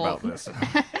non-Jesus talk cult. about this.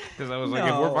 Because I was like,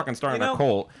 if we're No, fucking starting you know- a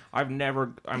cult, I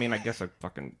mean, I guess a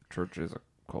fucking church is a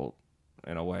cult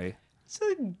in a way. It's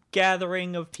a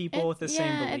gathering of people with the same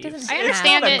yeah, it beliefs. doesn't- I It's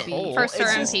understand not a it cult. for It's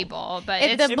certain just- people, but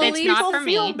If it's, the it's beliefs not people for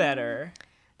feel me. better.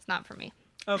 It's not for me.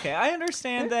 Okay, I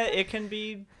understand that it can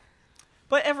be,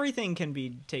 but everything can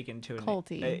be taken to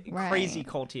Culty, a right. crazy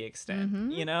culty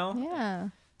extent. You know. Yeah.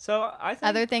 So I think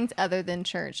Other things other than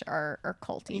church are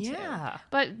culty too. Yeah.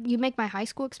 But you make my high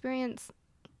school experience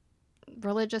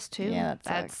religious too. Yeah, that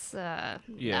that's Yeah.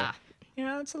 nah.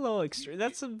 Yeah, it's a little extreme.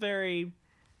 That's a very,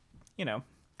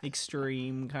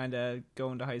 extreme kind of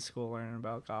going to high school, learning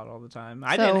about God all the time.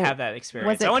 I So, didn't have that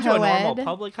experience. was it I went to a normal co-ed?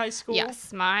 public high school.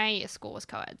 Yes, my school was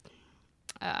co-ed.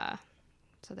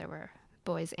 So there were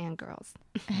boys and girls.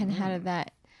 And how'd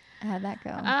that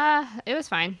go? It was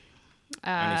fine.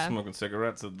 And he's smoking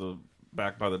cigarettes at the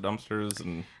back by the dumpsters,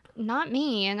 and Not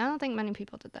me, and I don't think many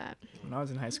people did that. When I was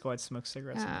in high school, I'd smoke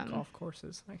cigarettes on the Um, golf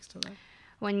courses next to that.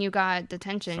 When you got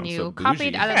detention, Sounds you so copied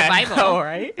bougie. out of the I Bible. know,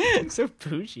 right? So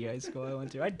bougie high school I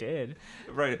went to. I did.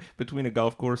 right between a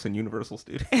golf course and Universal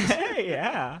Studios.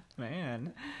 Yeah,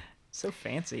 man. So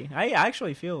fancy. I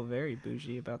actually feel very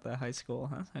bougie about that high school.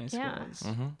 Huh? High school Yeah. was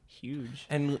huge.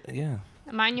 And yeah,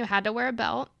 Mine, you had to wear a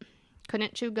belt.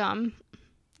 Couldn't chew gum.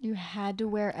 You had to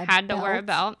wear a Had to wear a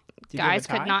belt. Did you have a Guys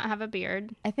could tie? not have a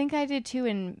beard. I think I did too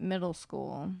in middle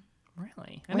school.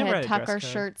 Really? We had a tuck dress our code.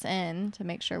 shirts in to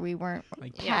make sure we weren't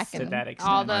Like, Yes, to packing. that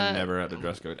extent. All the I never had the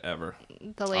dress code ever.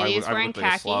 the ladies I were in looked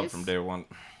like a slob khakis. from day one.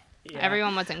 Yeah.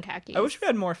 Everyone was in khakis. I wish we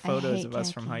had more photos hate of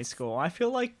us from high khakis. school. I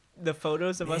feel like the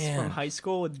photos of us Man. from high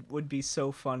school would be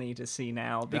so funny to see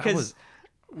now That because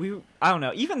I don't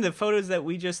know, even the photos that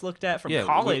we just looked at from Yeah,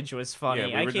 college was funny. yeah,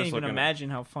 we I were can't just even looking at- imagine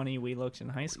how funny we looked in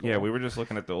high school. Yeah, we were just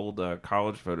looking at the old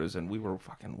college photos, and we were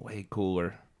fucking way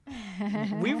cooler.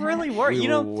 we really were. We You were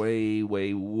know, way,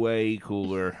 way, way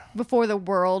cooler. Before the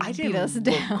world I beat didn't us look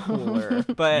down. cooler,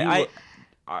 but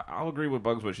I'll agree with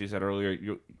Bugs what she said earlier.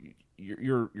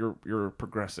 You're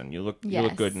progressing. You look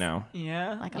Yes. good now.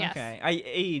 yeah, Like Yes. okay. I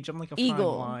age. I'm like a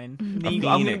Eagle. fine wine. A I'm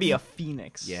gonna phoenix. be a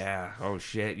phoenix. Yeah. Oh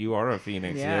shit, you are a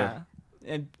phoenix. Yeah.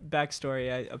 And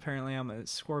backstory, apparently I'm a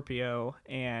Scorpio,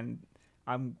 and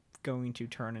I'm going to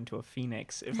turn into a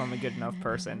phoenix if I'm a good enough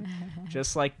person.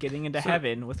 Just like getting into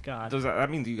heaven with God. Does that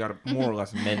means you got to more or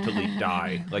less mentally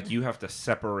die? Like you have to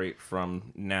separate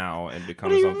from now and become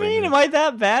What do you something. mean? new. Am I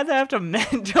that bad that I have to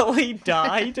mentally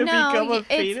die to become a it's,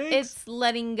 phoenix? it's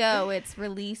letting go. It's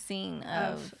releasing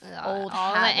of old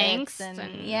all the habits angst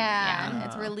and- yeah,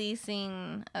 it's yeah.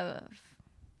 releasing of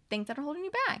things that are holding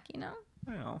you back. You know.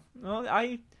 I don't know. Well,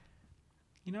 I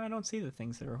don't see the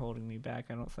things that are holding me back.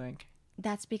 I don't think.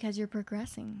 That's because you're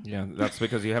progressing. Yeah, that's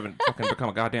because you haven't fucking become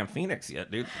a goddamn phoenix yet,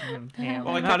 dude. Yeah,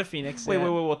 Well, I'm not a phoenix. Wait. yet.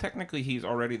 Well, technically he's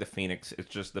already the phoenix. It's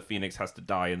just the phoenix has to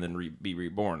die and then be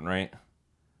reborn, right?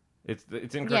 It's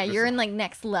incorrect. Yeah, to you're say. in like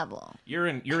next level. You're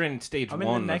in stage I'm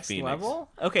one in the next of Phoenix. level.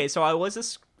 Okay, so I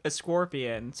was a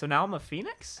scorpion, so now I'm a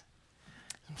phoenix.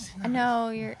 No,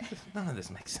 you're. None of this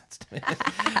makes sense to me.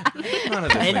 None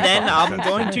of this And makes then fucking I'm sense.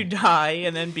 going to die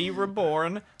and then be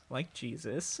reborn like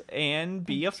Jesus and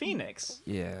be a phoenix.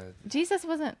 Yeah. Jesus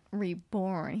wasn't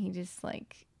reborn. He just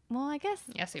like. Well, I guess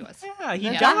Yes, he was. Yeah, he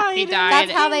Yeah. died. He and died.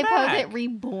 that's how came they pose back. it.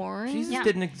 Reborn. Jesus Yeah.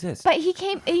 didn't exist. But he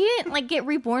didn't like get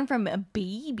reborn from a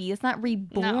baby. It's not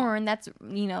reborn. That's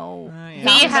yeah. He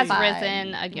has zombified.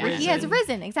 risen again. He has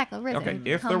risen. Exactly, risen. okay,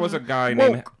 if there was a Come- guy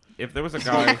woke. named, if there was a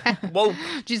guy, Woke.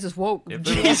 Jesus woke. if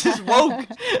there was, Jesus woke.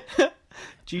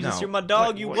 Jesus, No, you're my dog.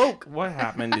 what- You what- woke. What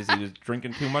happened is he was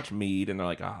drinking too much mead, and they're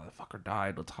like, "Ah, the fucker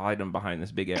died. Let's hide him behind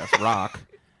this big ass rock."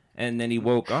 And then he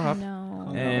woke up,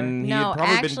 No. and he No, had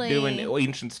probably actually- been doing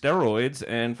ancient steroids,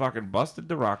 and fucking busted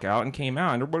the rock out, and came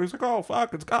out, and everybody's like, "Oh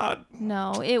fuck, it's God."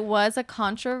 No, it was a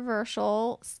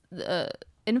controversial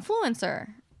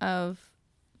influencer of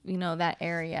that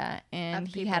area, and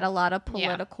Of he people. had a lot of Yeah,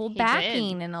 political he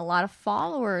backing did. and a lot of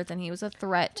followers, and he was a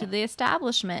threat to the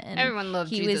establishment. And Everyone loved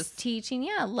he was Jesus. teaching,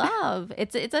 love.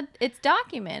 It's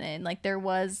documented. Like there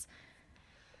was.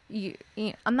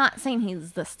 I'm not saying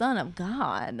he's the son of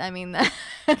God. I mean,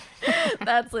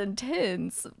 that's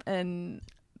intense and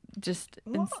just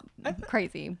Well,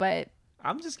 crazy. But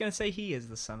I'm just gonna say he is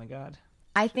the son of God.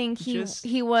 I think Just-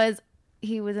 he was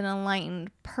an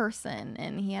enlightened person,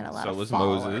 and he had a lot So of was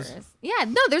followers. Moses. Yeah,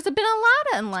 no, there's been a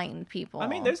lot of enlightened people. I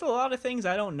mean, there's a lot of things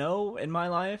I don't know in my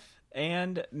life,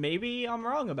 and maybe I'm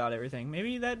wrong about everything.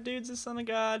 Maybe that dude's the son of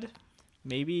God.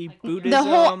 maybe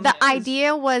Buddhism. The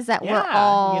idea was that we're Yeah,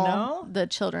 all you know? the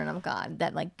children of God,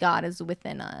 that like God is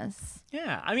within us.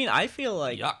 Yeah, I mean, I feel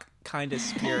like Yuck. kind of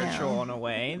spiritual in a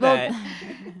way Well-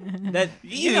 that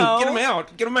you know, get him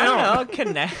out. Get him I out. don't know,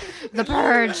 connect. The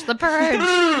purge. The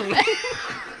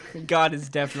purge. God is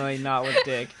definitely not with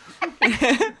Dick.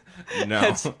 No.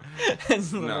 That's the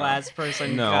No. last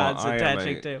person No, God's I am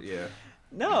attaching to. Yeah.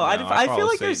 No, I I feel follow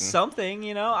like there's Satan. something,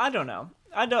 you know. I don't know.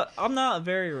 I'm not a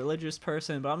very religious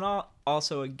person, but I'm not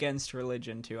also against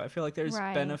religion too. I feel like there's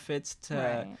Right. benefits to.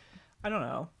 Right. I don't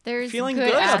know. There's Feeling good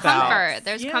good aspects. about Comfort.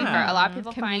 There's Yeah. comfort. A lot of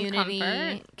people community.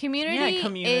 find comfort,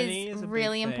 Community is is a big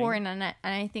really thing. important, and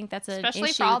I think that's an especially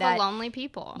issue for all that, the lonely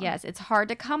people. yes, it's hard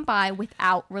to come by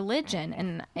without religion,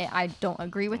 and I don't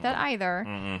agree with that either.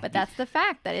 But that's the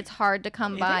fact that it's hard to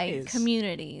come It by is.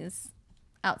 communities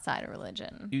outside of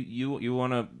religion. You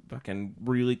want to fucking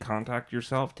really contact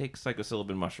yourself? Take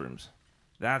psilocybin mushrooms.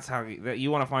 That's how you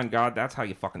want to find God. That's how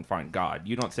you fucking find God.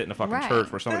 You don't sit in a fucking Right.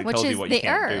 church where somebody Which tells is you what you the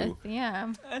can't earth, do.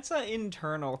 yeah. That's an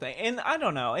internal thing, and I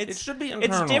don't know. It should be It's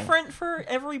internal. different for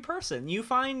every person. You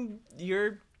find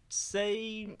your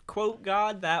say quote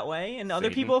God that way, and other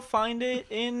Satan. people find it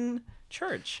in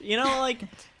church. You know, like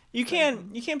you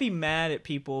can't be mad at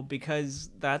people because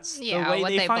that's Yeah, the way what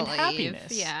they find believe.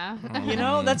 happiness. Yeah. You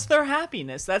know, that's their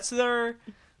happiness. That's their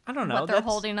I don't know. What they're that's,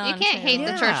 holding on You can't to. hate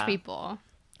the Yeah. church people.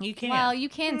 You can't. Well, you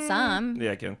can some,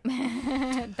 Yeah, I can.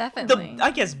 definitely. I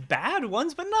guess bad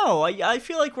ones, but no, I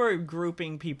feel like we're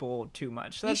grouping people too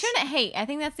much. You That's, shouldn't hate. I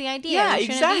think that's the idea. Yeah,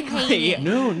 You shouldn't be exactly. hating.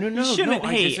 No. You shouldn't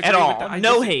I hate disagree at with all. that.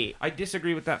 No hate. I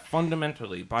disagree with that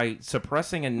fundamentally by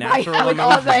suppressing a Right, natural with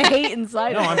all the emotion. hate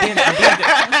inside No, of I'm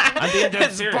it. being dead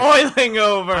It's serious. boiling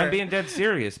over. I'm being dead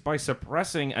serious. By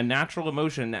suppressing a natural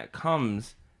emotion that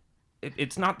comes,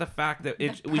 it's not the fact that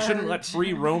we shouldn't let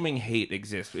free roaming hate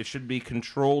exist. It should be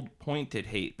controlled, pointed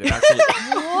hate that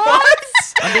actually. What?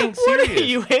 I'm being What serious. are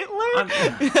you, Hitler?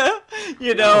 I'm-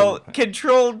 You know,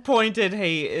 controlled pointed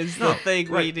hate is the thing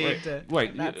we Wait, need wait, to.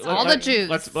 wait. That's all the Jews.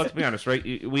 Let's be honest, right?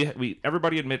 We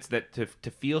everybody admits that to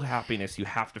feel happiness, you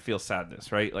have to feel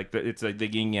sadness, right? Like it's like the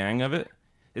yin yang of it.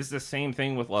 It's the same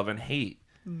thing with love and hate.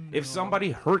 If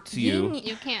somebody hurts you,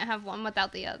 You can't have one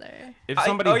without the other. if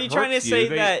somebody Are you trying to hurts say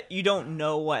they- that you don't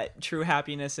know what true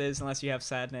happiness is unless you have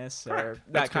sadness or Correct.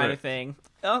 that That's kind of correct. thing?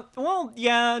 Well,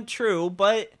 yeah, true,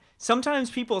 but sometimes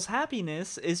people's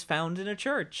happiness is found in a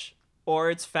church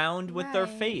or it's found with their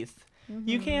Right. faith.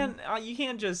 You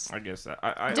can't just I guess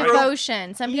I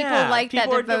Devotion. Some people Yeah, like that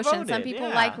people are devotion. Some devoted, people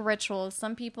yeah. like rituals.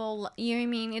 Some people, you know what I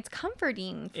mean? It's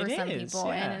comforting for It some is, people.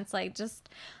 yeah. And it's like,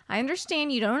 I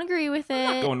understand you don't agree with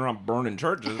it. going around burning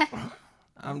churches.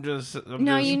 I'm just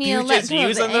No, you need to you're let just go of the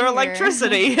using their anger.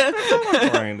 electricity.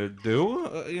 trying to do,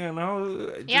 you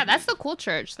know. Yeah, that's the cool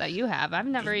church that you have. I've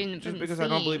never even Just been because I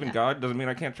don't believe in seen God doesn't mean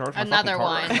I can't charge my another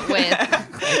fucking car. one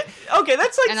with Okay,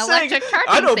 that's like An saying electric charging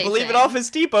I don't believe in station. Office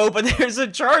Depot, but there's a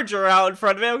charger out in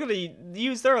front of it. I'm gonna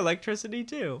use their electricity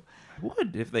too. I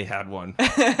would if they had one. I'm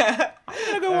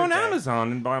gonna go on Okay.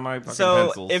 Amazon and buy my fucking So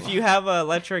pencils. if you have an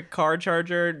electric car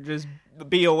charger, just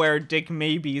be aware Dick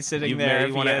may be sitting you there. may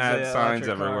if want he to has add an signs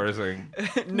electric car. everywhere saying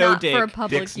No Not Dick. for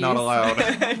public "Dick's use. not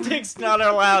allowed," Dick's not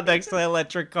allowed next to the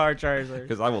electric car charger.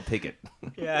 because I will take it.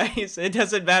 Yeah, it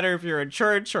doesn't matter if you're a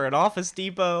church or an Office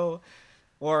Depot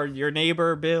or your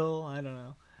neighbor Bill. I don't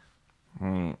know.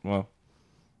 Well,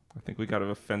 I think we got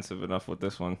offensive enough with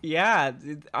this one. Yeah,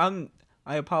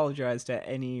 I apologize to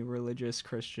any religious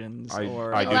Christians I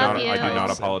or do love not. you. I do not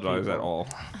innocent apologize at people. all.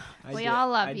 I We do- all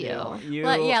love I do. you. You,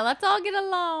 Let's all get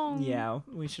along. yeah,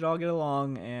 we should all get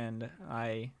along, and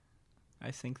I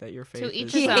think that your faith to each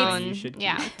is his something own. you should keep.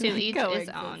 Yeah, to each his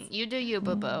Coexist. own. You do you,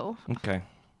 boo boo. Okay.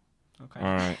 Okay.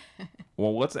 All right.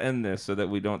 Well, let's end this so that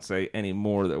we don't say any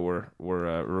more that we're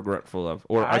regretful of.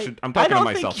 Or I'm talking to don't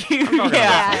myself. think you, I'm talking to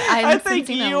yeah, myself. I'm I think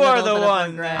sensing a you are little the bit of one.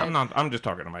 regret. that- I'm just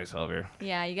talking to myself here.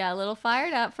 Yeah, you got a little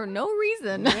fired up for no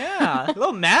reason. Yeah, a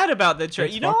little mad about the church.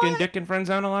 It's You know fucking what? Dick and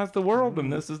Friends analyze the world,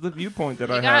 and this is the viewpoint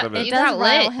that I You had got- of It it. you does got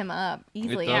rile lit. him up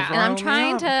easily, does and I'm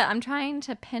rile me trying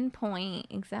to pinpoint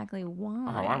exactly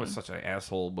why. Oh, I was such an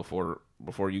asshole before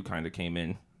you kind of came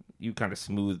in. You kind of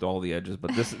smoothed all the edges,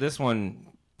 but this one.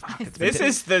 Fuck, it's been This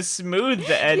is the smooth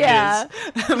edges. Yeah.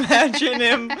 Imagine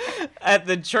him at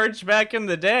the church back in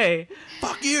the day.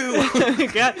 fuck you.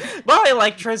 Got my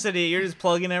electricity. You're just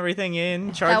plugging everything in,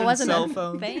 that charging wasn't cell a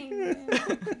phone. thing.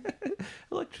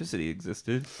 Electricity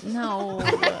existed. No.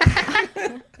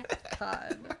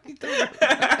 God.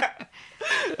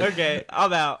 Okay,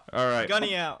 I'm out. All right.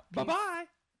 Gunny out. Bye bye.